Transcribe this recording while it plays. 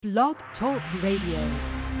Blog Talk Radio.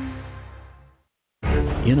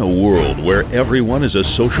 In a world where everyone is a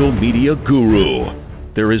social media guru,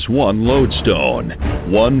 there is one lodestone,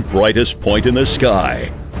 one brightest point in the sky,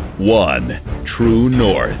 one true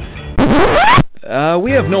north.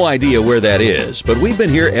 We have no idea where that is, but we've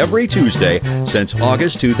been here every Tuesday since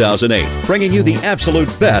August 2008, bringing you the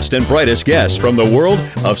absolute best and brightest guests from the world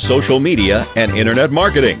of social media and internet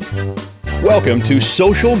marketing. Welcome to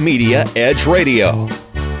Social Media Edge Radio.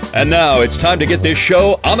 And now it's time to get this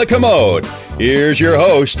show on the commode. Here's your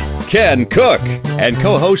host, Ken Cook, and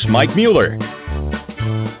co-host Mike Mueller.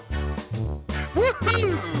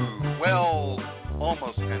 Woohoo! Well,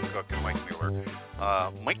 almost Ken Cook and Mike Mueller.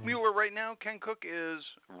 Mike Mueller right now, Ken Cook is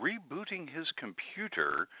rebooting his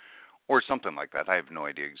computer or something like that. I have no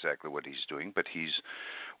idea exactly what he's doing, but he's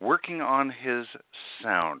working on his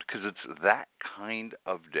sound because it's that kind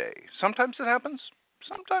of day. Sometimes it happens,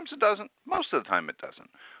 sometimes it doesn't. Most of the time it doesn't.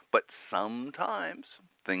 But sometimes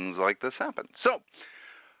things like this happen. So,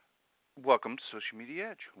 welcome to Social Media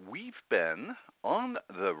Edge. We've been on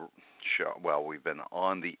the show, well, we've been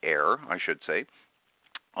on the air, I should say.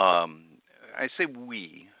 I say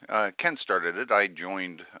we. Ken started it. I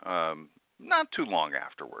joined not too long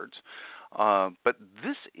afterwards. But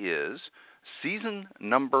this is season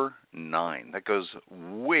number 9. That goes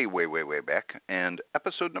way, way, way, way back. And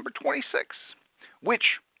episode number 26, which,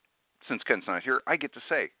 since Ken's not here, I get to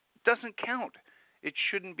say, doesn't count. It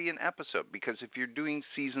shouldn't be an episode, because if you're doing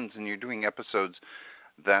seasons and you're doing episodes,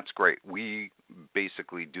 that's great. We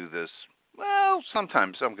basically do this, well,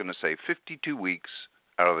 sometimes I'm going to say 52 weeks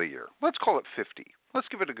out of the year. Let's call it 50. Let's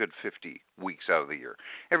give it a good 50 weeks out of the year.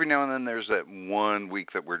 Every now and then there's that 1 week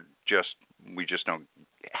that we just don't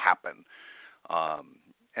happen.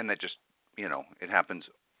 And that just, it happens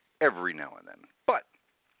every now and then. But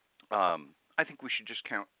I think we should just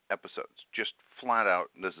count episodes, just flat out.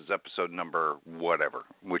 This is episode number whatever,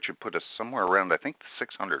 which would put us somewhere around, I think, the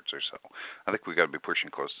 600s or so. I think we got to be pushing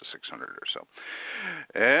close to 600 or so.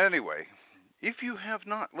 Anyway, if you have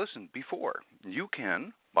not listened before, you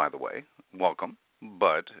can, by the way, welcome,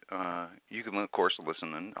 but you can, of course,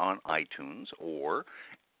 listen on iTunes or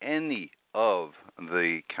any of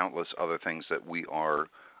the countless other things that we are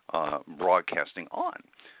broadcasting on.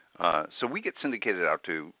 So we get syndicated out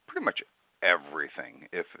to pretty much everything.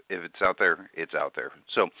 If it's out there, it's out there.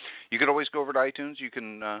 So you can always go over to iTunes. You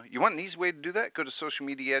can you want an easy way to do that? Go to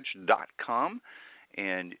socialmediaedge.com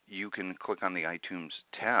and you can click on the iTunes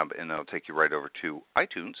tab and it'll take you right over to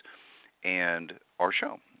iTunes and our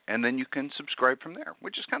show. And then you can subscribe from there,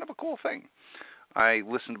 which is kind of a cool thing. I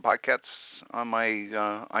listen to podcasts on my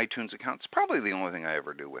iTunes account. It's probably the only thing I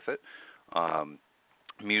ever do with it.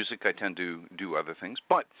 Music, I tend to do other things,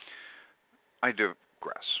 but I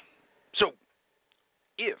digress. So,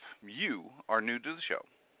 if you are new to the show,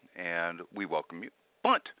 and we welcome you,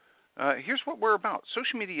 but here's what we're about.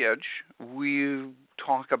 Social Media Edge, we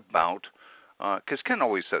talk about, because Ken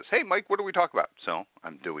always says, hey, Mike, what do we talk about? So,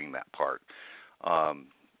 I'm doing that part.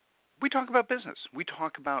 We talk about business. We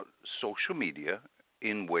talk about social media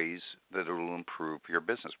in ways that it will improve your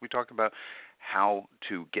business. We talk about how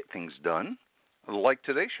to get things done. Like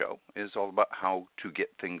today's show is all about how to get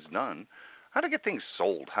things done. How to get things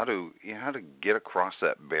sold, how to get across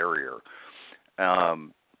that barrier.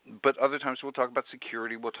 But other times we'll talk about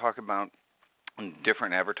security. We'll talk about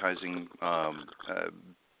different advertising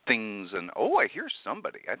things. And I hear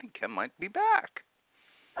somebody. I think Ken might be back.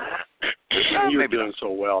 You're doing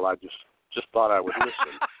so well. I just thought I would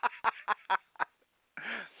listen.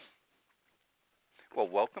 Well,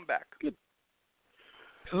 welcome back. Good.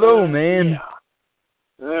 Hello, man. Yeah.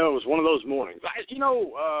 It was one of those mornings.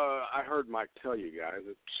 I heard Mike tell you guys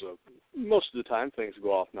it's most of the time things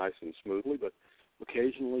go off nice and smoothly, but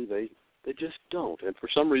occasionally they just don't. And for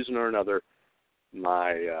some reason or another,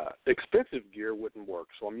 my expensive gear wouldn't work,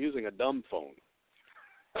 so I'm using a dumb phone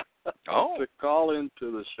to call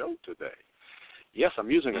into the show today. Yes,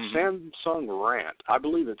 I'm using a Samsung Rant. I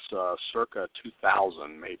believe it's circa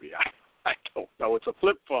 2000, maybe. I don't know. It's a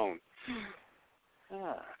flip phone.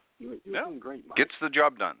 You're doing great, Mike. Gets the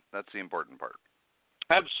job done. That's the important part.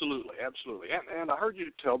 Absolutely. And I heard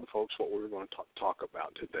you tell the folks what we were going to talk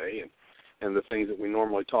about today and the things that we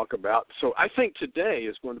normally talk about. So I think today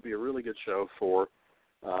is going to be a really good show for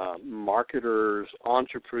marketers,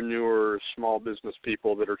 entrepreneurs, small business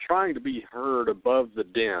people that are trying to be heard above the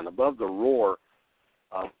din, above the roar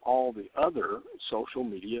of all the other social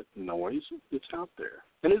media noise that's out there.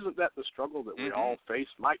 And isn't that the struggle that we all face,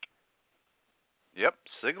 Mike? Yep,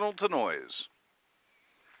 signal to noise.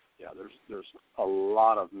 Yeah, there's a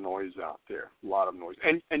lot of noise out there, a lot of noise.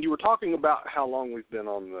 And you were talking about how long we've been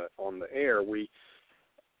on the air.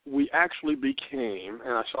 we actually became,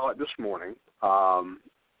 and I saw it this morning,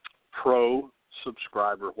 pro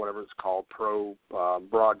subscriber, whatever it's called, pro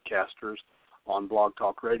broadcasters on Blog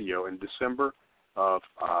Talk Radio in December of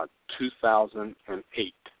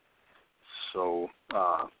 2008. So,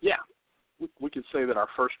 we could say that our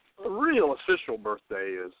first real official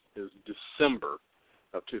birthday is December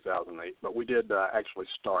of 2008, but we did actually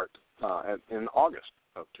start in August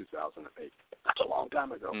of 2008. That's a long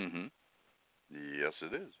time ago. Mm-hmm. Yes,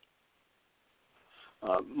 it is.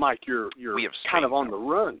 Mike, you're kind of on the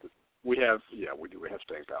run. We do. We have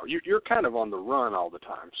staying power. You're kind of on the run all the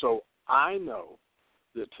time. So I know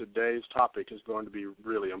that today's topic is going to be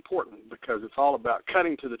really important because it's all about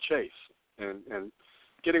cutting to the chase and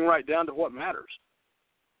getting right down to what matters.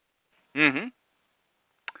 Mm-hmm.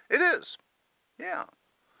 It is. Yeah.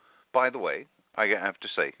 By the way, I have to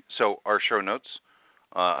say, so our show notes,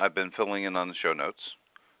 I've been filling in on the show notes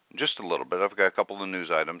just a little bit. I've got a couple of news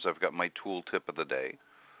items. I've got my tool tip of the day,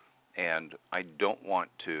 and I don't want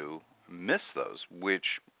to miss those, which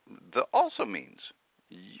also means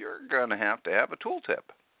you're going to have a tool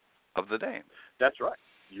tip of the day. That's right.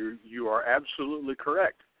 You are absolutely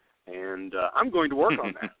correct, and I'm going to work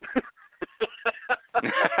on that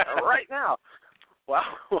right now. While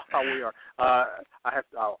we are,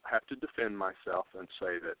 I'll have to defend myself and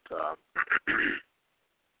say that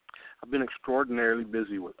I've been extraordinarily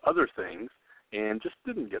busy with other things and just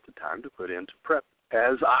didn't get the time to put into prep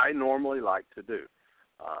as I normally like to do.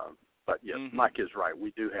 But yes, Mike is right.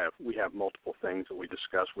 We have multiple things that we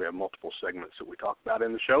discuss. We have multiple segments that we talk about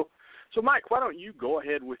in the show. So, Mike, why don't you go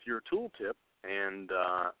ahead with your tool tip, and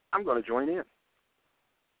I'm going to join in.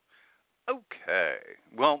 Okay.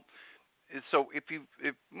 Well, so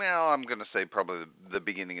I'm going to say probably the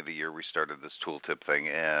beginning of the year we started this tool tip thing,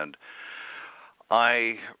 and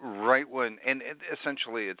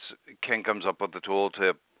essentially Ken comes up with the tool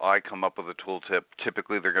tip, I come up with a tool tip.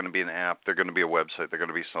 Typically they're going to be an app, they're going to be a website, they're going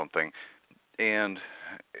to be something. And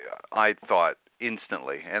I thought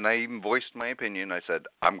instantly, and I even voiced my opinion, I said,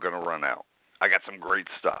 I'm going to run out. I got some great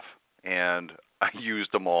stuff, and I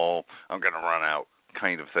used them all, I'm going to run out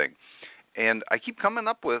kind of thing. And I keep coming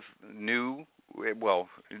up with new,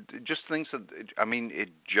 just things that, it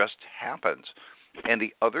just happens. And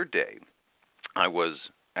the other day, I was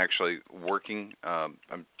actually working,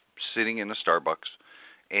 I'm sitting in a Starbucks,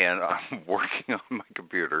 and I'm working on my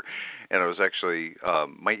computer, and I was actually,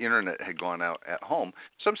 my internet had gone out at home,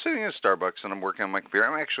 so I'm sitting in a Starbucks, and I'm working on my computer.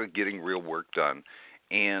 I'm actually getting real work done,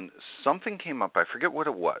 and something came up. I forget what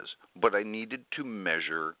it was, but I needed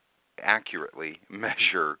to accurately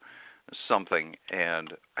measure something,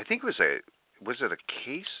 and I think was it a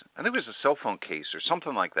case? I think it was a cell phone case or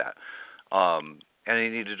something like that. And I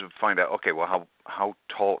needed to find out, okay, well, how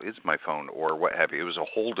tall is my phone or what have you. It was a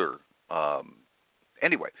holder.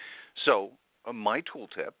 Anyway, so my tool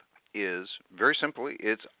tip is very simply,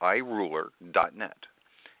 it's iRuler.net,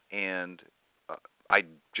 and I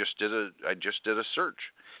just did a search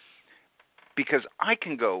because I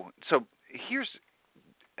can go. So here's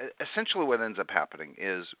essentially what ends up happening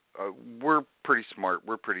is we're pretty smart,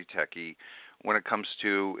 we're pretty techie. When it comes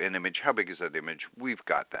to an image, how big is that image? We've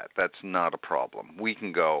got that. That's not a problem. We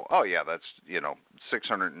can go, oh yeah, that's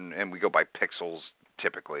 600, and we go by pixels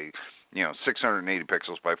typically, 680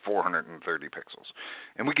 pixels by 430 pixels,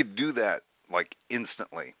 and we could do that like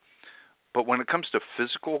instantly. But when it comes to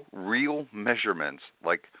physical, real measurements,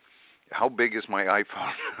 like how big is my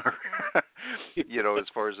iPhone, as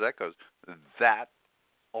far as that goes, that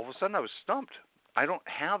all of a sudden I was stumped. I don't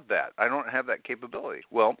have that. I don't have that capability.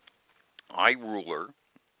 Well,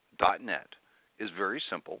 iRuler.net is very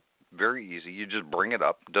simple, very easy. You just bring it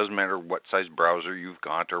up. Doesn't matter what size browser you've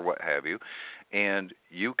got or what have you. And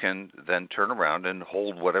you can then turn around and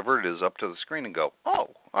hold whatever it is up to the screen and go, oh,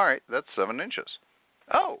 all right, that's 7 inches.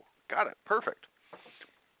 Oh, got it. Perfect.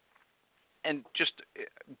 And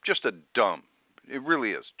it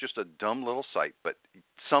really is just a dumb little site, but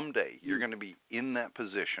someday you're going to be in that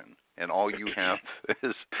position and all you have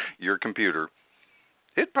is your computer.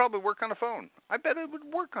 It'd probably work on a phone. I bet it would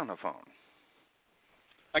work on a phone.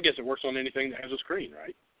 I guess it works on anything that has a screen,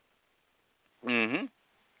 right? Mm-hmm.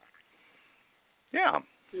 Yeah.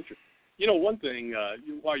 One thing,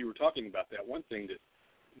 while you were talking about that, one thing that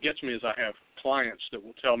gets me is I have clients that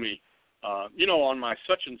will tell me, on my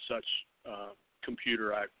such-and-such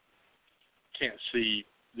computer, I can't see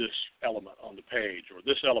this element on the page, or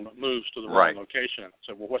this element moves to the wrong location. I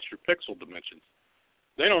said, well, what's your pixel dimensions?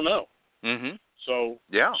 They don't know. Mm-hmm. So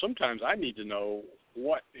sometimes I need to know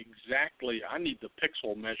what exactly, I need the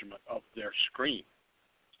pixel measurement of their screen.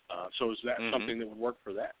 So is that something that would work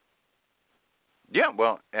for that? Yeah,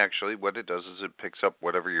 well, actually, what it does is it picks up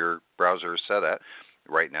whatever your browser is set at.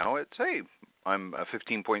 Right now, it's, hey, I'm a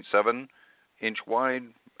 15.7 inch wide.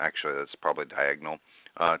 Actually, that's probably diagonal.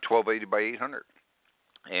 1280 by 800.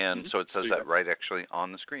 And so it says that right actually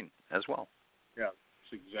on the screen as well. Yeah,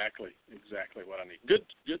 it's exactly what I need. Good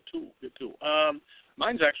tool.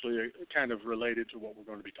 Mine's actually kind of related to what we're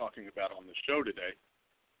going to be talking about on the show today.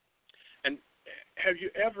 And have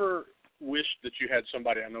you ever wished that you had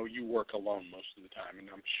somebody? I know you work alone most of the time, and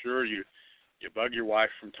I'm sure you bug your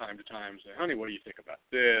wife from time to time and say, honey, what do you think about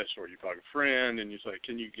this? Or you bug a friend and you say,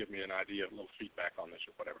 can you give me an idea, a little feedback on this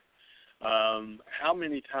or whatever? How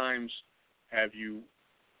many times have you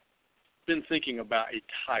been thinking about a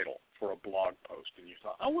title for a blog post and you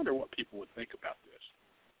thought, I wonder what people would think about this?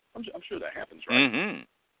 I'm sure that happens, right? Mm-hmm.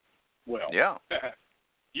 Well, yeah.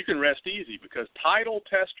 You can rest easy because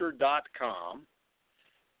TitleTester.com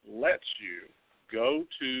lets you go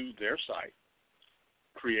to their site,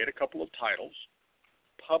 create a couple of titles,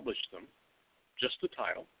 publish them, just the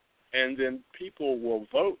title, and then people will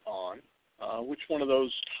vote on which one of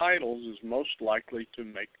those titles is most likely to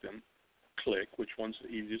make them click, which one's the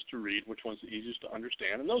easiest to read, which one's the easiest to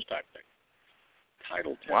understand, and those type of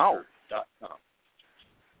things. TitleTester.com.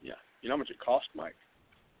 Yeah. You know how much it cost, Mike?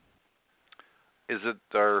 Is it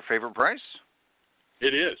our favorite price?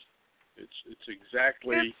 It is. It's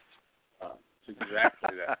exactly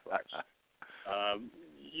that price.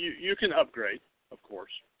 You can upgrade, of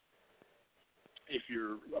course. If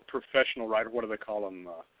you're a professional writer, what do they call them?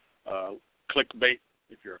 Clickbait.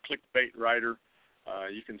 If you're a clickbait writer,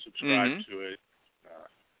 you can subscribe to it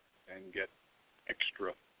and get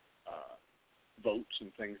extra votes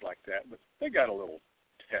and things like that. But they got a little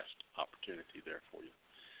test opportunity there for you.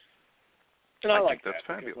 And I like think that's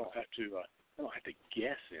that fabulous. I don't have to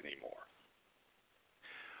guess anymore.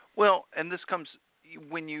 Well, and this comes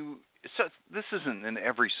when you. So this isn't in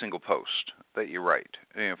every single post that you write.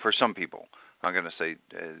 You know, for some people, I'm going to say,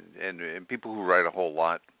 and people who write a whole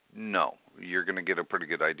lot, no, you're going to get a pretty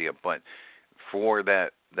good idea. But for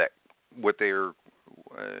that what they're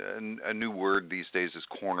a new word these days is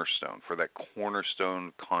cornerstone. For that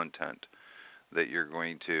cornerstone content that you're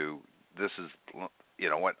going to. This is. You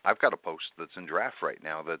know what? I've got a post that's in draft right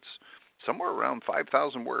now that's somewhere around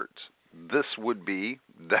 5,000 words. This would be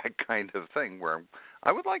that kind of thing where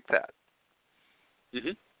I would like that.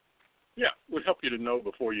 Mm-hmm. Yeah, it would help you to know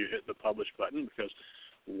before you hit the publish button because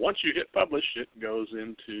once you hit publish, it goes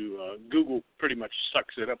into Google pretty much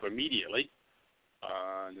sucks it up immediately.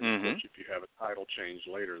 And then, of course, if you have a title change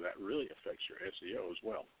later, that really affects your SEO as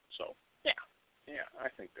well. So, yeah, I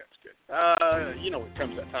think that's good. It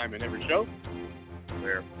comes that time in every show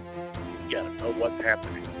where you got to know what's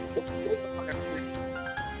happening.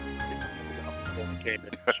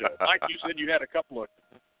 Mike, you said you had a couple of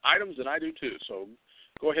items, and I do too. So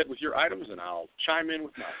go ahead with your items, and I'll chime in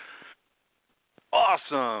with mine.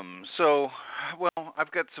 Awesome. So, well,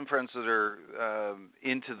 I've got some friends that are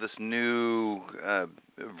into this new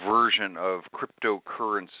version of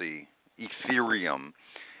cryptocurrency, Ethereum.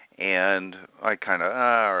 And I kind of,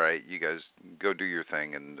 all right, you guys go do your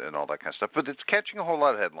thing and all that kind of stuff. But it's catching a whole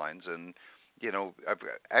lot of headlines. And, you know,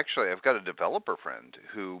 I've got a developer friend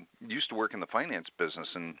who used to work in the finance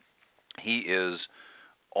business, and he is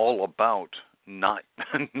all about not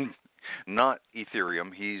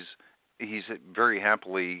Ethereum. He's very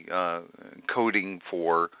happily coding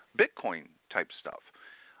for Bitcoin type stuff.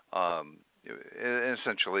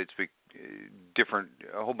 Essentially, it's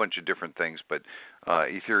a whole bunch of different things, but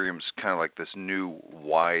Ethereum's kind of like this new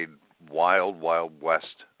wild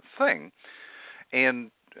west thing.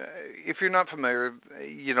 And if you're not familiar,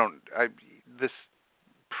 this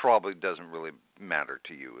probably doesn't really matter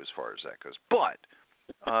to you as far as that goes. But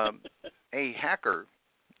a hacker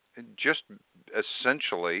just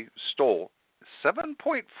essentially stole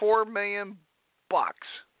 $7.4 million.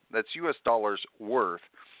 That's US dollars worth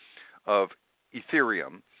of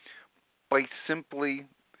Ethereum by simply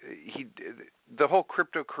the whole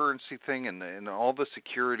cryptocurrency thing and all the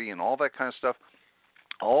security and all that kind of stuff.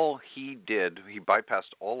 All he did, he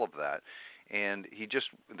bypassed all of that, and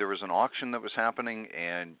there was an auction that was happening,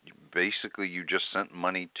 and basically you just sent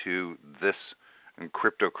money to this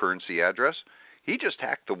cryptocurrency address. He just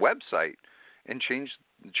hacked the website and changed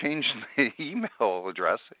the email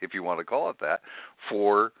address, if you want to call it that,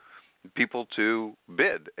 for people to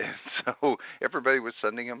bid. And so everybody was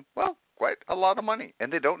sending him, well, quite a lot of money,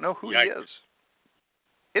 and they don't know who he is.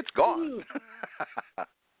 It's gone.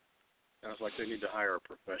 Sounds like they need to hire a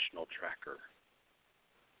professional tracker.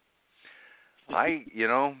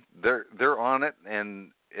 They're on it,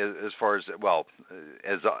 and as far as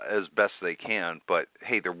as best they can. But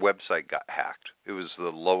hey, their website got hacked. It was the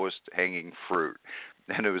lowest hanging fruit,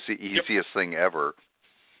 and it was the easiest thing ever.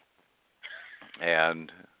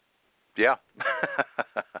 And yeah.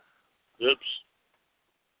 Oops.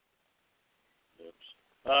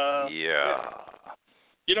 Yeah.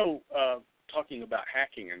 You know, talking about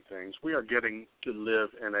hacking and things, we are getting to live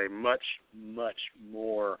in a much, much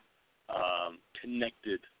more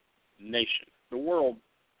connected nation. The world,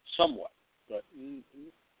 somewhat, but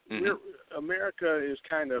America is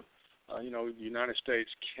kind of, the United States,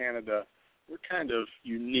 Canada, we're kind of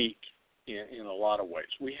unique in a lot of ways.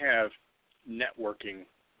 We have networking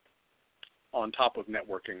on top of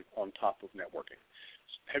networking on top of networking.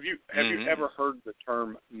 Have you ever heard the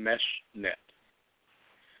term mesh net?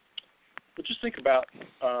 But just think about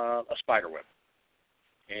a spider web,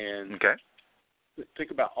 and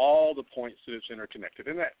think about all the points that it's interconnected.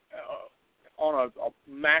 And that, on a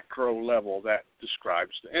macro level, that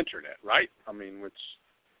describes the internet, right? I mean, it's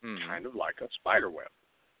kind of like a spider web.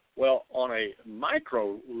 Well, on a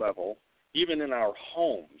micro level, even in our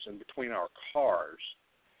homes and between our cars,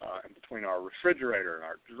 and between our refrigerator and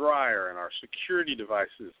our dryer and our security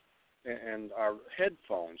devices and our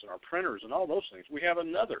headphones and our printers and all those things, we have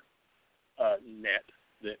another net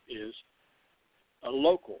that is a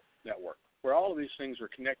local network where all of these things are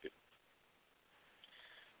connected.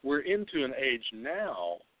 We're into an age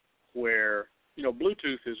now where,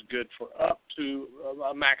 Bluetooth is good for up to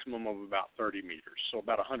a maximum of about 30 meters, so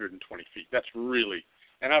about 120 feet. That's really,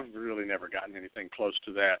 and I've really never gotten anything close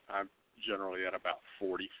to that. I'm generally at about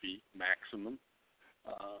 40 feet maximum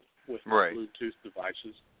with my Bluetooth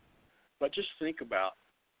devices. But just think about,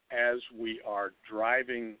 as we are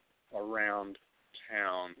driving around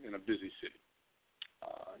town in a busy city,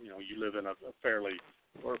 you live in a fairly,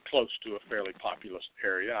 or close to a fairly populous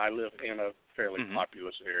area. I live in a fairly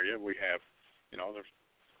populous area. We have, there's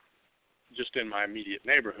just in my immediate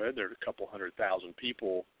neighborhood, there's a couple 100,000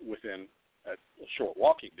 people within a short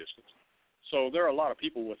walking distance. So there are a lot of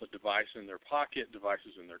people with a device in their pocket,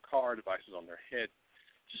 devices in their car, devices on their head.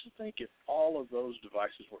 Just to think if all of those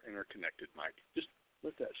devices were interconnected, Mike. Just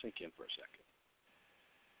let that sink in for a second.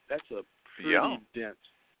 That's a pretty dense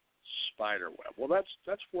spider web. Well,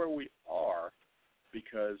 that's where we are,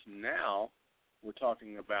 because now we're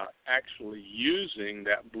talking about actually using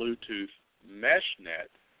that Bluetooth mesh net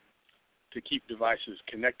to keep devices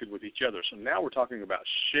connected with each other. So now we're talking about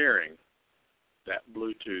sharing that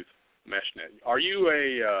Bluetooth mesh net. Are you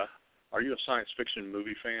a science fiction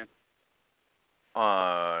movie fan?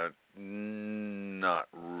 Not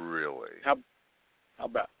really. How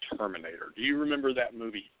about Terminator? Do you remember that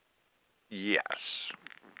movie? Yes.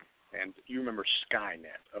 And you remember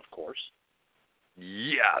Skynet, of course.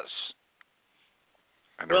 Yes.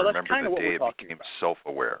 And well, I remember the day it became about.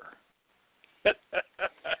 Self-aware.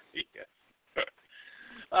 Yes.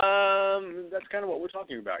 That's kind of what we're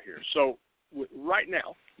talking about here. So right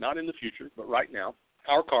now, not in the future, but right now,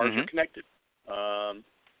 our cars are connected. Our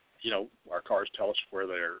cars tell us where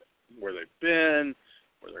they've been,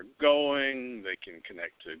 where they're going. They can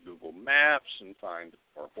connect to Google Maps and find,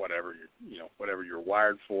 or whatever you're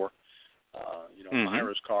wired for.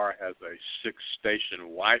 Myra's car has a 6-station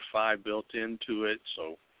Wi-Fi built into it,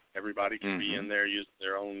 so everybody can be in there using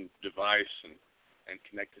their own device and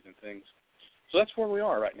connected and things. So that's where we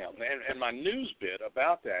are right now. And my news bit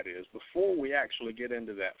about that is, before we actually get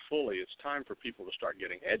into that fully, it's time for people to start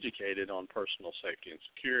getting educated on personal safety and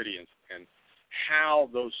security and how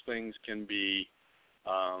those things can be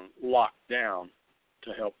locked down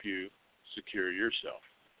to help you secure yourself.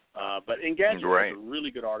 But Engadget has a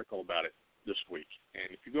really good article about it this week.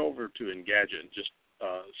 And if you go over to Engadget and just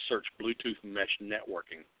search Bluetooth mesh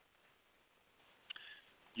networking,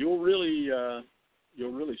 you'll really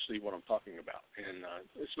see what I'm talking about. And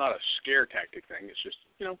it's not a scare tactic thing. It's just,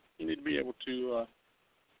 you need to be able to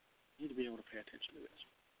pay attention to this.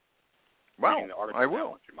 Wow, I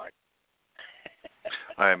will. You might.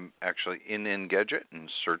 I'm actually in Engadget and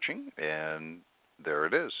searching, and there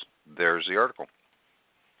it is. There's the article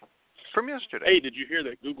from yesterday. Hey, did you hear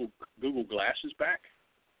that Google Glass is back?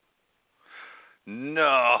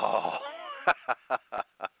 No.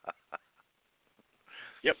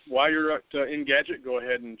 Yep. While you're at Engadget, go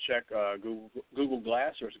ahead and check Google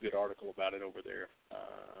Glass. There's a good article about it over there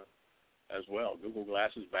as well. Google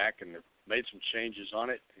Glass is back, and they've made some changes on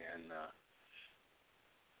it. And,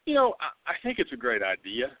 I think it's a great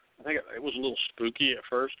idea. I think it was a little spooky at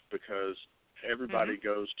first because everybody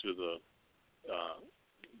goes to the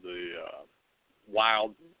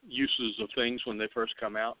wild uses of things when they first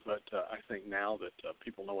come out. But I think now that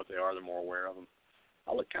people know what they are, they're more aware of them.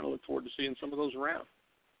 I kind of look forward to seeing some of those around.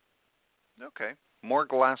 Okay. More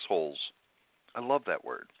glass holes. I love that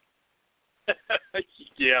word.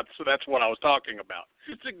 Yeah, so that's what I was talking about.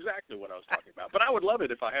 It's exactly what I was talking about. But I would love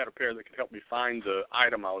it if I had a pair that could help me find the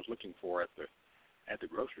item I was looking for at the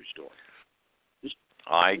grocery store.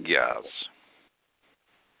 I guess.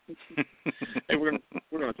 Hey, we're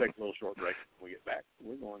gonna take a little short break. When we get back,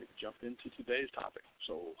 we're going to jump into today's topic.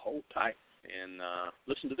 So hold tight and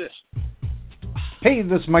listen to this. Hey,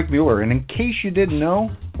 this is Mike Mueller, and in case you didn't know,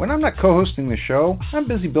 when I'm not co-hosting the show, I'm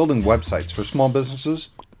busy building websites for small businesses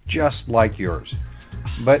just like yours.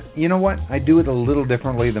 But you know what? I do it a little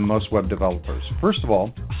differently than most web developers. First of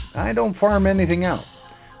all, I don't farm anything out.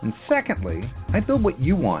 And secondly, I build what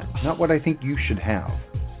you want, not what I think you should have.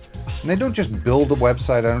 And I don't just build a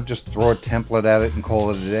website, I don't just throw a template at it and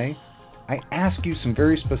call it a day. I ask you some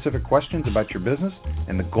very specific questions about your business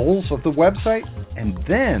and the goals of the website, and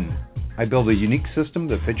then I build a unique system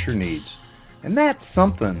that fits your needs. And that's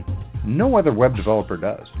something no other web developer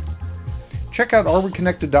does. Check out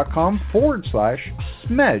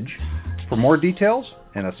areweconnected.com/smedge for more details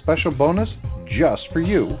and a special bonus just for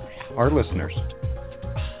you, our listeners.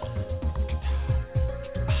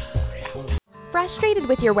 Frustrated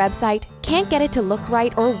with your website? Can't get it to look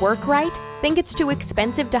right or work right? Think it's too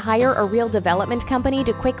expensive to hire a real development company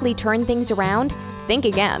to quickly turn things around? Think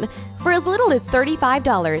again. For as little as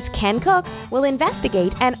 $35, Ken Cook will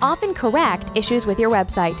investigate and often correct issues with your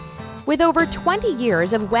website. With over 20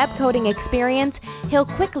 years of web coding experience, he'll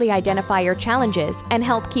quickly identify your challenges and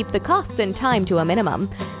help keep the costs and time to a minimum.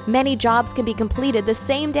 Many jobs can be completed the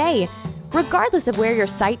same day. Regardless of where your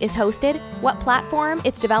site is hosted, what platform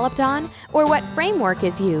it's developed on, or what framework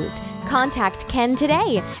is used, contact Ken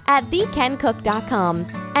today at thekencook.com.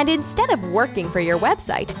 And instead of working for your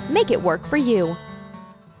website, make it work for you.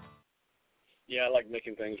 Yeah, I like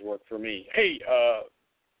making things work for me. Hey,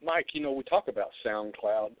 Mike, we talk about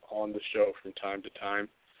SoundCloud on the show from time to time.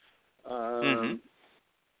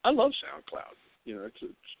 I love SoundCloud.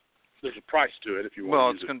 There's a price to it if you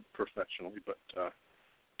want to use it professionally, but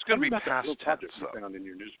it's going to be past tense, you found in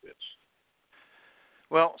your news bits.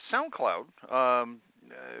 Well, SoundCloud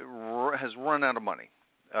has run out of money,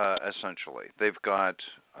 essentially. They've got,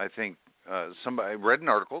 I think, I read an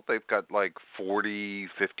article, they've got like 40,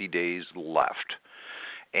 50 days left.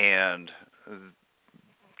 And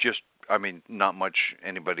not much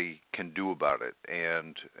anybody can do about it.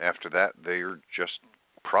 And after that, they're just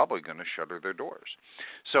probably going to shutter their doors.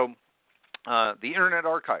 So the Internet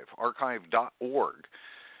Archive, archive.org,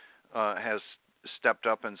 has stepped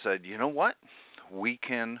up and said, you know what? We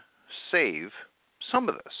can save some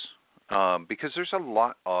of this because there's a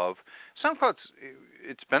lot of SoundCloud.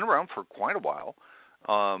 It's been around for quite a while,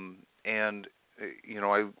 and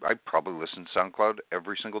I probably listen to SoundCloud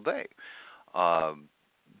every single day.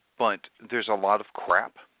 But there's a lot of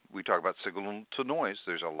crap. We talk about signal to noise.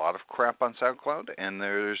 There's a lot of crap on SoundCloud, and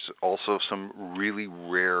there's also some really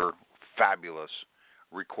rare, fabulous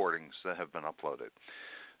recordings that have been uploaded.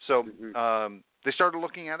 So they started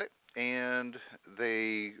looking at it, and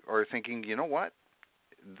they are thinking, you know what?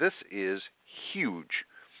 This is huge,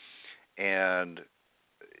 and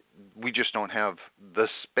we just don't have the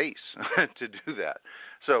space to do that.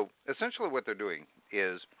 So essentially what they're doing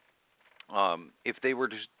is if they were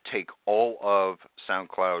to take all of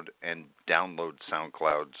SoundCloud and download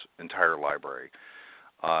SoundCloud's entire library,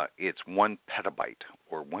 it's 1 petabyte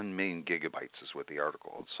or 1 million gigabytes is what the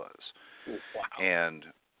article says. Wow. And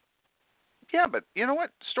yeah, but you know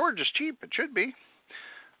what? Storage is cheap. It should be.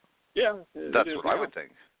 Yeah. That's what I would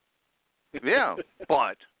think. Yeah,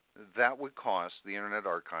 but that would cost the Internet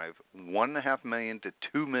Archive $1.5 million to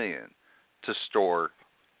 $2 million to store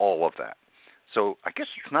all of that. So I guess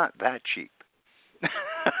it's not that cheap.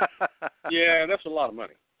 Yeah, that's a lot of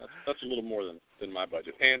money. That's a little more than my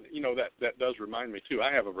budget. And that does remind me too.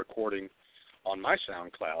 I have a recording on my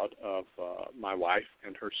SoundCloud of my wife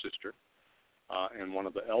and her sister and one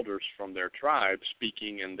of the elders from their tribe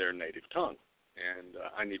speaking in their native tongue. And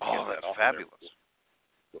I need to get that off fabulous.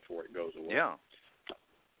 Before it goes away. Yeah.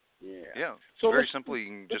 Yeah. So very simply, you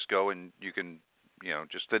can just go and you can,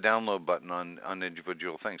 just the download button on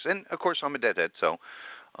individual things. And of course, I'm a deadhead, so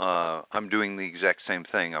I'm doing the exact same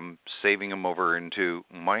thing. I'm saving them over into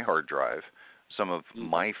my hard drive, some of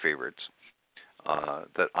my favorites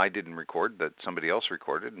that I didn't record, that somebody else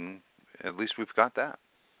recorded, and at least we've got that.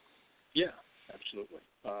 Yeah, absolutely.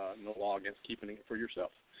 No law against keeping it for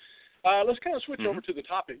yourself. Let's kind of switch over to the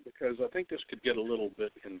topic because I think this could get a little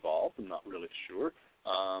bit involved. I'm not really sure.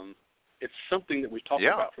 It's something that we talked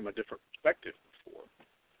about from a different perspective before,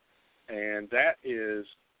 and that is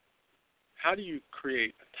how do you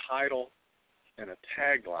create a title and a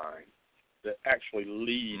tagline that actually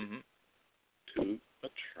lead to a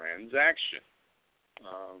transaction.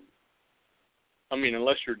 I mean,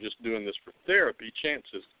 unless you're just doing this for therapy,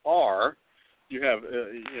 chances are you have,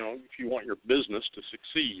 if you want your business to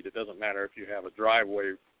succeed, it doesn't matter if you have a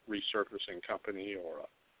driveway resurfacing company or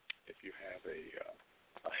if you have a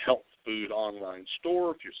health food online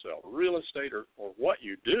store, if you sell real estate or what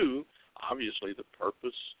you do, obviously the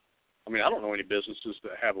purpose. I mean, I don't know any businesses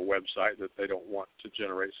that have a website that they don't want to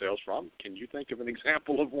generate sales from. Can you think of an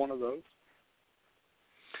example of one of those?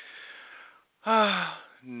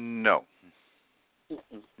 No.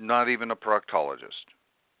 Not even a proctologist.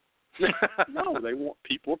 No, they want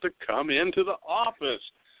people to come into the office.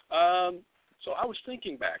 So I was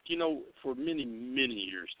thinking back, for many, many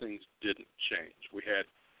years, things didn't change. We had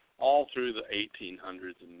all through the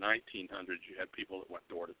 1800s and 1900s, you had people that went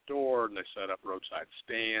door to door and they set up roadside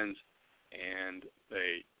stands and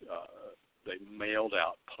they mailed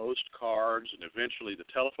out postcards, and eventually the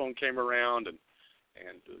telephone came around and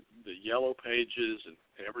the yellow pages, and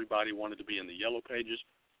everybody wanted to be in the yellow pages.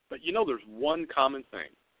 But there's one common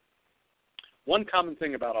thing. One common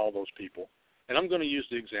thing about all those people, and I'm going to use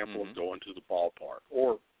the example of going to the ballpark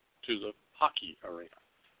or to the hockey arena.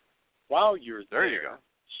 While you're there, you go.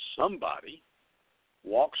 Somebody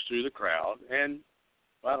walks through the crowd, and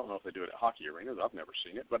I don't know if they do it at hockey arenas. I've never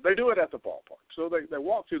seen it, but they do it at the ballpark. So they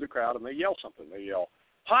walk through the crowd, and they yell something. They yell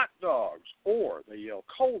hot dogs, or they yell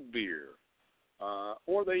cold beer,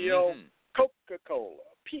 or they yell Coca-Cola,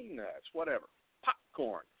 peanuts, whatever,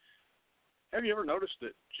 popcorn. Have you ever noticed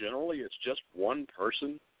that generally it's just one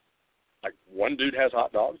person? Like one dude has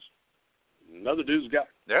hot dogs, another dude's got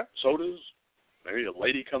sodas, maybe a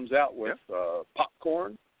lady comes out with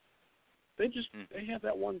popcorn. They have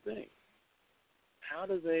that one thing. How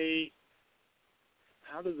do they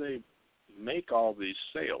make all these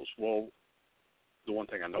sales? Well, the one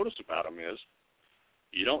thing I noticed about them is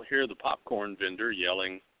you don't hear the popcorn vendor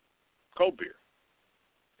yelling cold beer,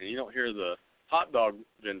 and you don't hear the hot dog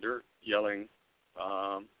vendor yelling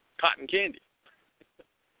cotton candy.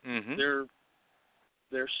 Mm-hmm.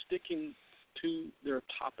 They're sticking to their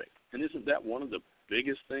topic, and isn't that one of the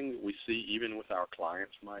biggest things we see even with our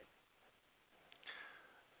clients, Mike?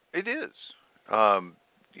 It is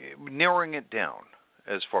narrowing it down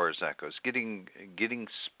as far as that goes, getting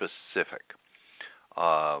specific,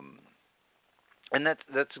 and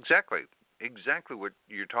that's exactly what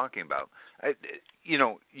you're talking about.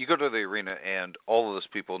 You go to the arena, and all of those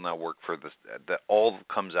people now work for this. That all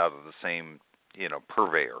comes out of the same,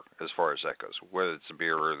 purveyor as far as that goes, whether it's the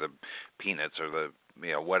beer or the peanuts or the,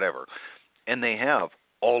 whatever. And they have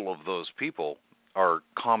all of those people are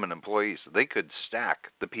common employees. They could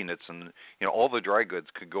stack the peanuts and, all the dry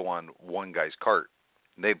goods could go on one guy's cart.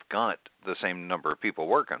 They've got the same number of people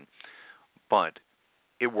working, but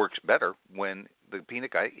it works better when the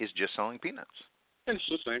peanut guy is just selling peanuts. And it's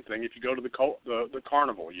the same thing if you go to the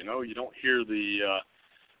carnival. You don't hear the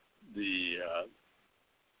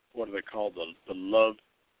what do they call the love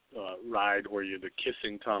ride, where you're the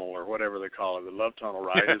kissing tunnel or whatever they call it. The love tunnel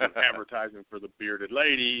ride isn't advertising for the bearded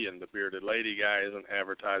lady, and the bearded lady guy isn't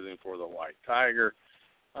advertising for the white tiger.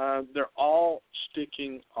 They're all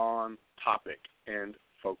sticking on topic and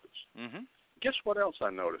focus. Mm-hmm. Guess what else I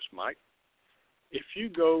noticed, Mike? If you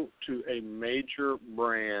go to a major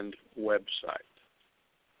brand website,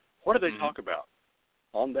 what do they talk about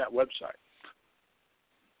on that website?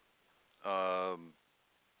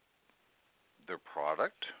 Their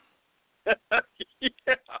product.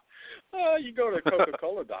 Yeah. You go to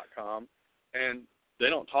Coca-Cola.com, and they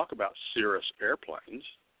don't talk about Cirrus airplanes.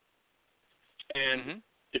 And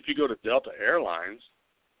if you go to Delta Airlines,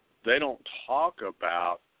 they don't talk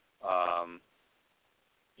about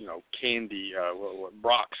candy,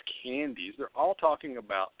 Brock's candies. They're all talking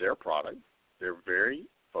about their product. They're very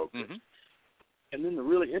focused. Mm-hmm. And then the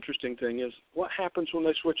really interesting thing is, what happens when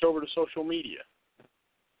they switch over to social media?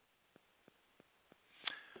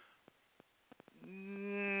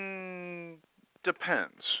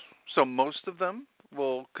 Depends. So most of them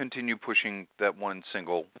will continue pushing that one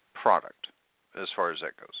single product as far as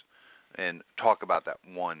that goes and talk about that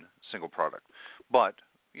one single product. But,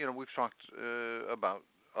 we've talked about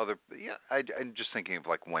other, I'm just thinking of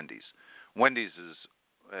like Wendy's. Wendy's is,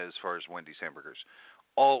 as far as Wendy's hamburgers,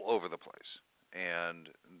 all over the place. And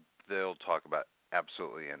they'll talk about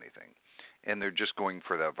absolutely anything. And they're just going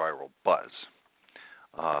for that viral buzz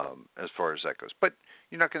as far as that goes. But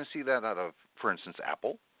you're not going to see that out of, for instance,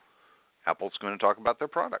 Apple. Apple's going to talk about their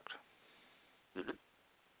product. Mm-hmm.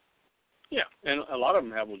 Yeah, and a lot of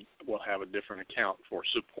them will have a different account for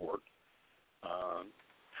support,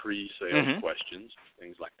 pre-sale questions,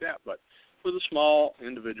 things like that. But for the small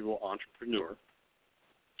individual entrepreneur,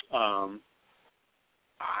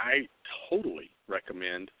 I totally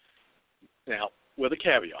recommend, now, with a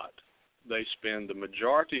caveat, they spend the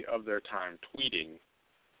majority of their time tweeting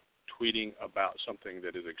about something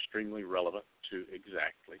that is extremely relevant to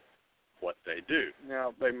exactly what they do.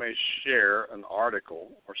 Now, they may share an article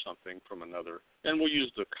or something from another, and we'll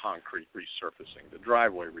use the concrete resurfacing, the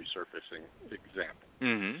driveway resurfacing example.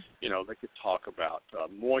 Mm-hmm. You know, they could talk about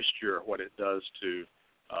moisture, what it does to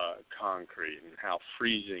concrete, and how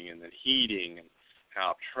freezing and then heating and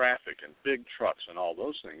how traffic and big trucks and all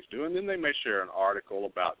those things do. And then they may share an article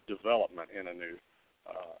about development in a new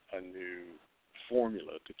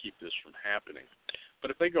formula to keep this from happening.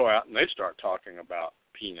 But if they go out and they start talking about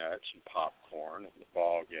peanuts and popcorn and the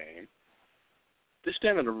ball game, they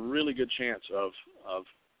stand a really good chance of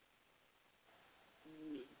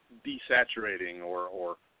desaturating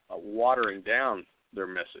or watering down their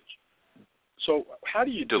message. So how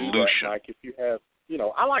do you do that, Mike, if you have,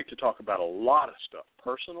 I like to talk about a lot of stuff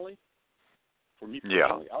personally. For me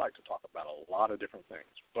personally, I like to talk about a lot of different things.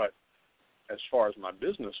 But as far as my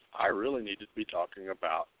business, I really need to be talking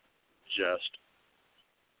about just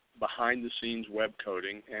behind-the-scenes web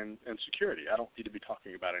coding and security. I don't need to be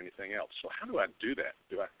talking about anything else. So how do I do that?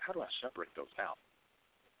 How do I separate those out?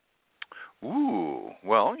 Ooh,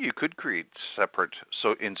 well, you could create separate,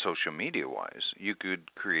 so in social media-wise, you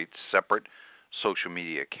could create separate social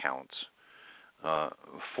media accounts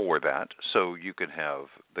for that. So you could have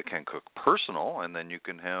the Ken Cook personal, and then you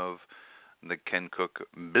can have the Ken Cook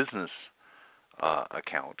business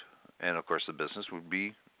account. And, of course, the business would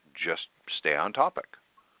be just stay on topic.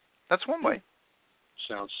 That's one way.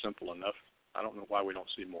 Sounds simple enough. I don't know why we don't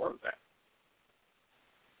see more of that.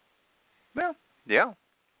 Well, yeah.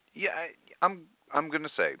 I'm going to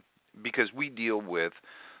say, because we deal with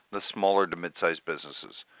the smaller to mid-sized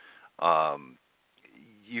businesses.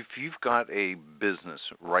 If you've got a business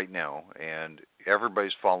right now and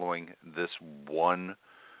everybody's following this one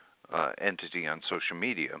entity on social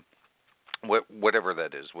media, whatever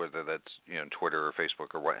that is, whether that's Twitter or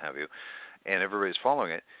Facebook or what have you, and everybody's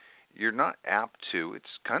following it, you're not apt to. It's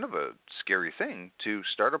kind of a scary thing to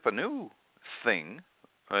start up a new thing,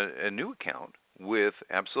 a new account with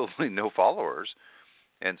absolutely no followers,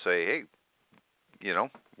 and say, hey,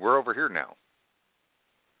 we're over here now.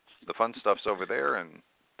 The fun stuff's over there, and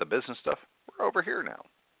the business stuff, we're over here now.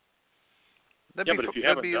 But if you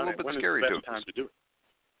haven't done it, when is the best time to do it?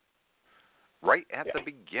 Right at the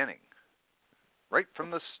beginning. Right from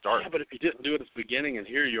the start. Yeah, but if you didn't do it at the beginning, and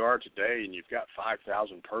here you are today, and you've got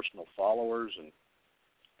 5,000 personal followers,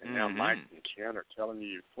 and now Mike and Ken are telling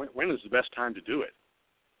you, when is the best time to do it?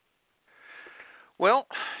 Well,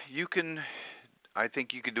 I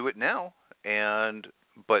think you can do it now,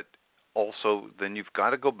 but also then you've got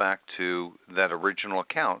to go back to that original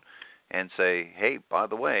account and say, hey, by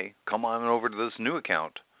the way, come on over to this new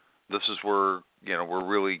account. This is where,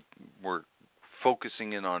 we're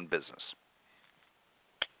focusing in on business.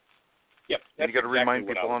 Yep. And you got to remind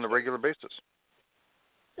people on a regular basis.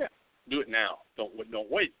 Yeah. Do it now. Don't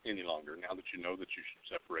wait any longer now that you know that you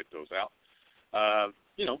should separate those out.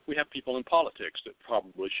 We have people in politics that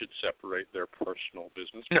probably should separate their personal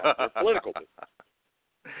business from their political business.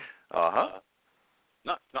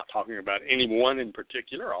 Not talking about anyone in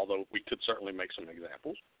particular, although we could certainly make some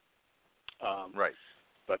examples. Right.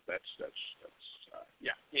 But that's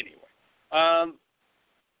anyway.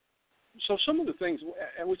 So some of the things,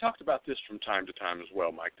 and we talked about this from time to time as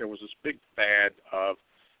well, Mike. There was this big fad of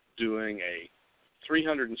doing a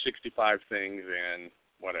 365 things in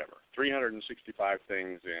 365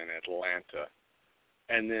 things in Atlanta,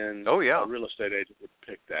 and then a real estate agent would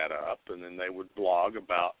pick that up, and then they would blog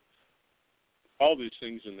about all these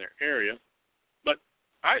things in their area. But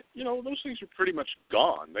those things are pretty much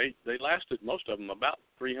gone. They lasted, most of them, about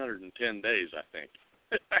 310 days, I think.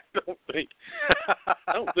 I don't think.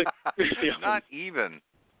 Not even.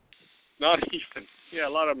 Not even. Yeah, a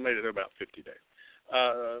lot of them made it about 50 days.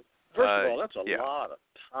 First of all, that's a lot of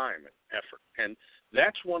time and effort, and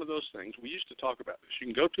that's one of those things we used to talk about. This.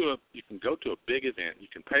 You can go to a big event, you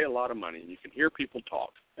can pay a lot of money, and you can hear people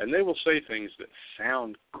talk, and they will say things that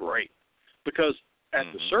sound great because at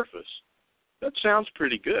the surface, that sounds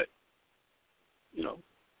pretty good.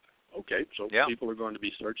 Okay, so people are going to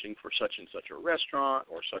be searching for such and such a restaurant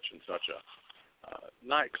or such and such a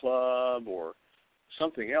nightclub or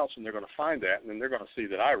something else, and they're going to find that, and then they're going to see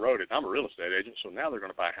that I wrote it. I'm a real estate agent, so now they're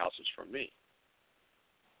going to buy houses from me.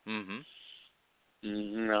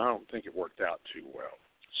 No, I don't think it worked out too well.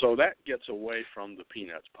 So that gets away from the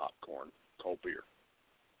peanuts, popcorn, cold beer.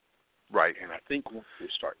 Right. And I think once we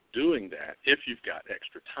start doing that, if you've got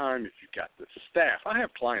extra time, if you've got the staff, I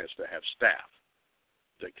have clients that have staff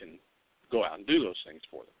that can go out and do those things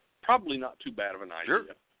for them. Probably not too bad of an idea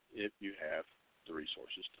Sure. if you have the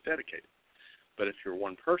resources to dedicate it. But if you're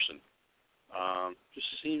one person, just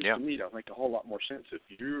seems to me to make a whole lot more sense. If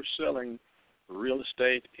you're selling real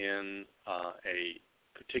estate in a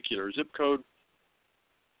particular zip code,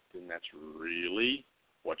 then that's really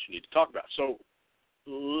what you need to talk about. So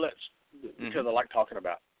because I like talking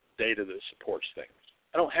about data that supports things.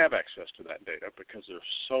 I don't have access to that data because there's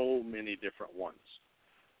so many different ones.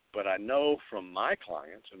 But I know from my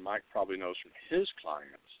clients, and Mike probably knows from his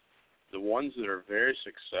clients, the ones that are very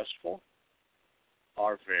successful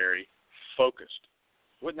are very focused.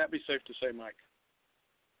 Wouldn't that be safe to say, Mike?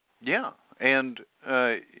 Yeah, and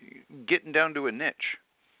getting down to a niche.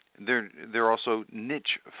 They're also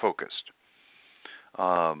niche focused.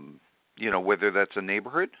 Whether that's a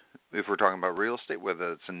neighborhood, if we're talking about real estate,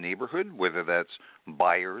 whether it's a neighborhood, whether that's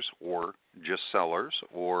buyers or just sellers,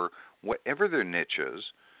 or whatever their niche is,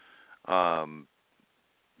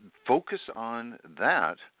 focus on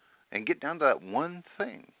that and get down to that one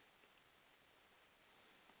thing.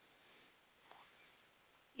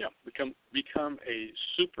 Yeah, become a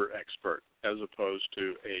super expert as opposed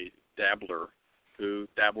to a dabbler who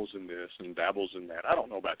dabbles in this and dabbles in that. I don't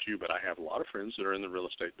know about you, but I have a lot of friends that are in the real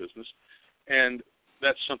estate business, and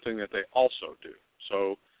that's something that they also do.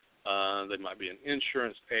 So they might be an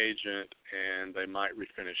insurance agent, and they might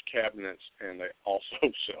refinish cabinets, and they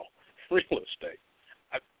also sell real estate.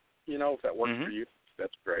 If that works for you,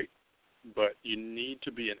 that's great. But you need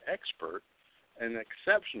to be an expert, an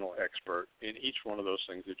exceptional expert in each one of those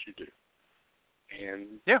things that you do.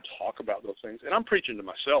 And talk about those things. And I'm preaching to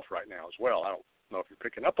myself right now as well. I don't know if you're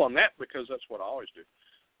picking up on that because that's what I always do.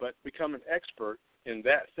 But become an expert in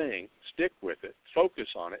that thing, stick with it, focus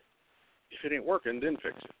on it. If it ain't working, then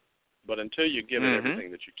fix it. But until you give it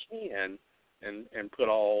everything that you can and put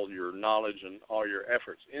all your knowledge and all your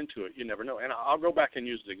efforts into it, you never know. And I'll go back and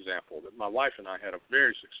use the example that my wife and I had a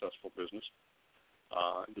very successful business.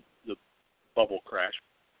 The bubble crash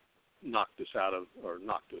knocked us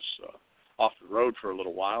off the road for a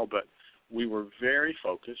little while, but we were very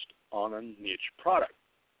focused on a niche product.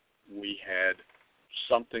 We had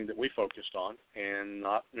something that we focused on, and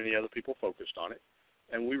not many other people focused on it,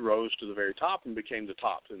 and we rose to the very top and became the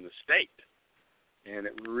top in the state. And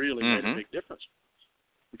it really made a big difference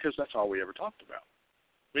because that's all we ever talked about.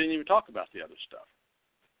 We didn't even talk about the other stuff.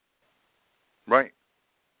 Right.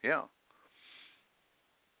 Yeah.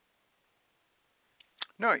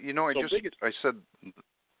 No, I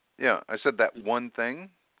said that one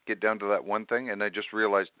thing, get down to that one thing, and I just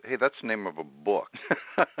realized, hey, that's the name of a book.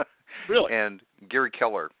 Really? And Gary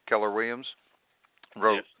Keller Williams,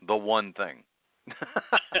 wrote The One Thing.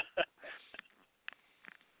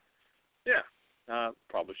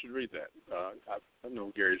 Probably should read that. I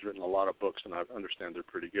know Gary's written a lot of books, and I understand they're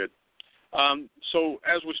pretty good. So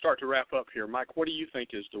as we start to wrap up here, Mike, what do you think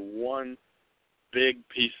is the one big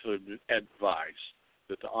piece of advice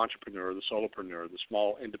that the entrepreneur, the solopreneur, the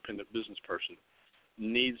small independent business person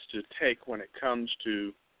needs to take when it comes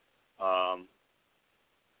to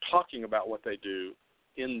talking about what they do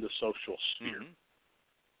in the social sphere?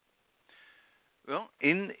 Well,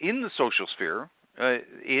 in the social sphere,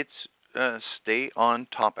 it's stay on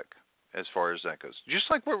topic as far as that goes. Just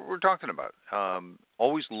like what we're talking about.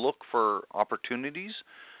 Always look for opportunities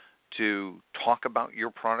to talk about your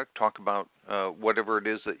product, talk about whatever it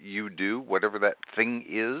is that you do, whatever that thing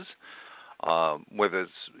is, whether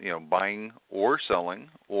it's buying or selling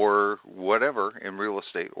or whatever in real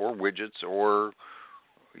estate or widgets or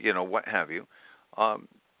what have you.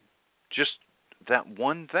 Just that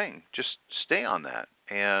one thing. Just stay on that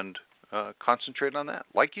and concentrate on that,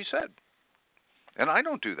 like you said. And I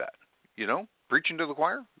don't do that. Preaching to the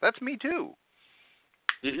choir. That's me too.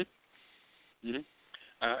 And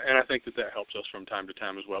I think that helps us from time to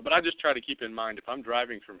time as well. But I just try to keep in mind, if I'm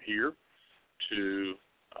driving from here to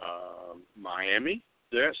Miami,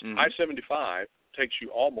 I-75 takes you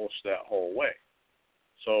almost that whole way.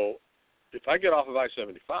 So if I get off of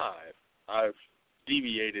I-75, I've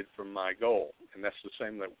deviated from my goal. And that's the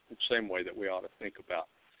same way that we ought to think about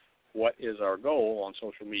what is our goal on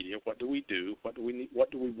social media, what do we do, what do we need, what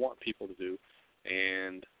do we want people to do.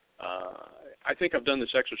 And I think I've done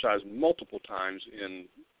this exercise multiple times in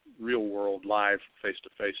real-world, live,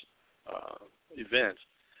 face-to-face events.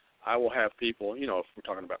 I will have people, if we're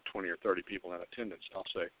talking about 20 or 30 people in attendance, I'll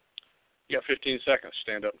say, you got 15 seconds,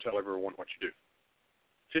 stand up and tell everyone what you do.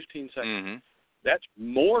 15 seconds. That's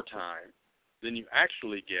more time than you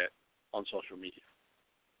actually get on social media.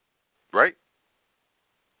 Right.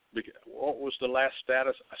 What was the last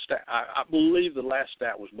status? I believe the last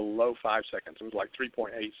stat was below 5 seconds. It was like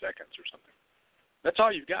 3.8 seconds or something. That's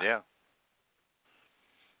all you've got. Yeah.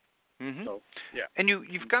 Mm-hmm. So, yeah. And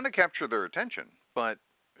you've got to capture their attention, but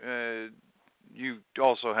you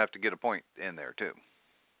also have to get a point in there, too.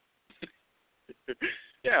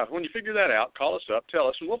 Yeah, when you figure that out, call us up, tell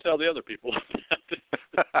us, and we'll tell the other people about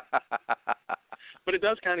it. But it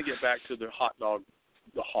does kind of get back to the hot dog,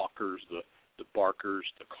 the hawkers, the barkers,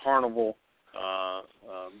 the carnival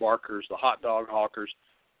barkers, the hot dog hawkers.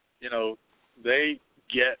 You know, they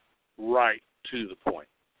get right to the point.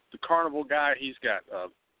 The carnival guy, he's got a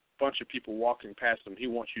bunch of people walking past him. He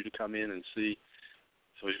wants you to come in and see.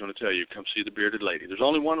 So he's going to tell you, come see the bearded lady. There's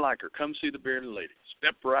only one like her. Come see the bearded lady.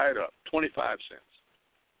 Step right up. 25 cents.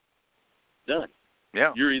 Done.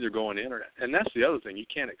 Yeah. You're either going in or not. And that's the other thing. You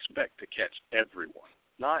can't expect to catch everyone.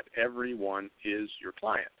 Not everyone is your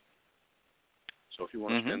client. So if you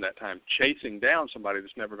want to spend that time chasing down somebody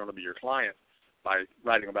that's never going to be your client by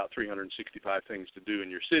writing about 365 things to do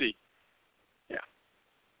in your city,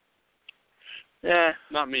 yeah,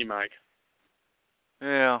 not me, Mike.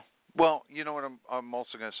 Yeah. Well, you know what I'm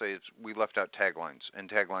also going to say is we left out taglines, and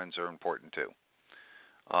taglines are important too.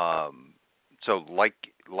 So like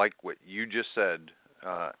what you just said,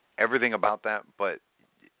 everything about that, but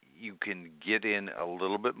you can get in a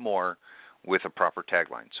little bit more with a proper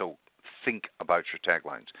tagline. So think about your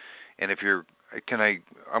taglines. And if you're,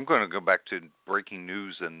 I'm going to go back to breaking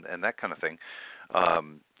news and that kind of thing.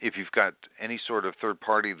 If you've got any sort of third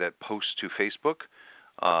party that posts to Facebook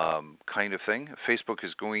kind of thing, Facebook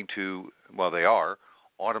is going to, well, they are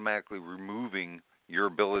automatically removing your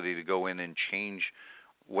ability to go in and change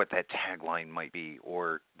what that tagline might be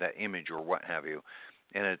or that image or what have you.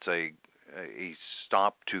 And it's a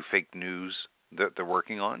stop to fake news that they're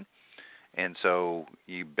working on. And so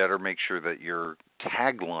you better make sure that your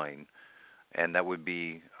tagline, and that would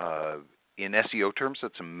be in SEO terms,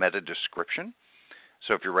 that's a meta description.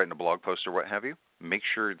 So if you're writing a blog post or what have you, make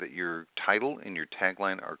sure that your title and your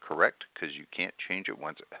tagline are correct, because you can't change it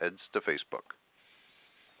once it heads to Facebook.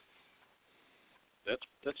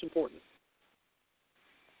 That's important.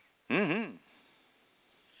 Mm-hmm.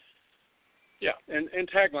 Yeah, and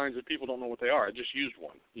taglines, if people don't know what they are, I just used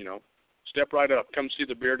one, you know. Step right up, come see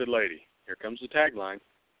the bearded lady. Here comes the tagline.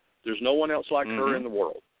 There's no one else like her in the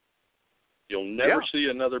world. You'll never see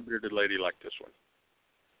another bearded lady like this one.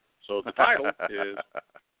 So the title is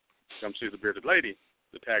come see the bearded lady.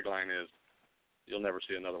 The tagline is you'll never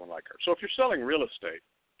see another one like her. So if you're selling real estate,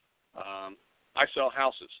 I sell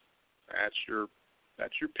houses. That's your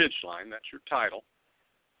pitch line. That's your title.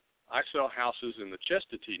 I sell houses in the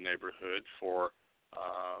Chestatee neighborhood for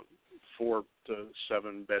 4 to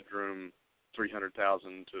 7 bedroom,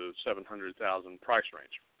 $300,000 to $700,000 price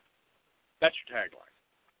range. That's your tagline.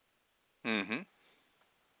 Mm-hmm.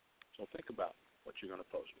 So think about what you're going to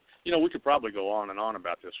post. You know, we could probably go on and on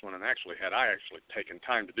about this one, and actually, had I actually taken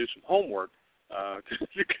time to do some homework,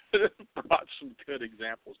 you could have brought some good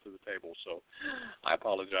examples to the table. So I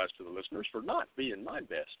apologize to the listeners for not being my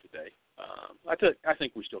best today. I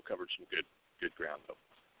think we still covered some good ground, though.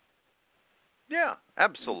 Yeah,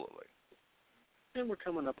 absolutely. And we're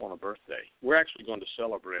coming up on a birthday. We're actually going to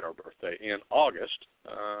celebrate our birthday in August.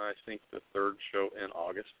 I think the third show in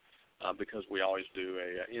August, because we always do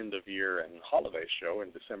a end-of-year and holiday show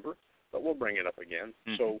in December, but we'll bring it up again.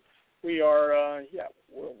 Mm-hmm. So we are,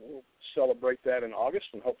 we'll celebrate that in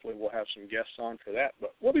August, and hopefully we'll have some guests on for that.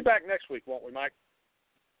 But we'll be back next week, won't we, Mike?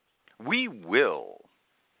 We will.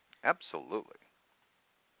 Absolutely.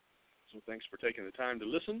 So thanks for taking the time to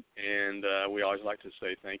listen, and we always like to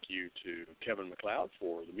say thank you to Kevin MacLeod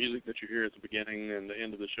for the music that you hear at the beginning and the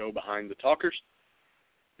end of the show, Behind the Talkers.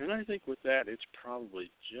 And I think with that, it's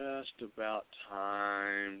probably just about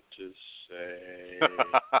time to say...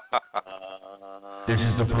 This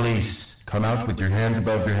is the police. Come out with your hands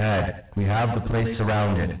above your head. We have the place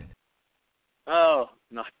surrounded. Oh,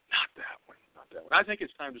 not that one. Not that one. I think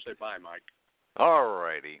it's time to say bye, Mike. All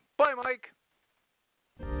righty. Bye, Mike.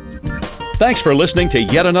 Thanks for listening to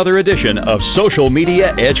yet another edition of Social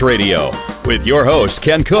Media Edge Radio with your host,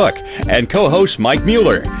 Ken Cook, and co-host Mike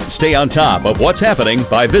Mueller. Stay on top of what's happening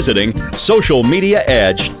by visiting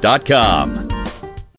socialmediaedge.com.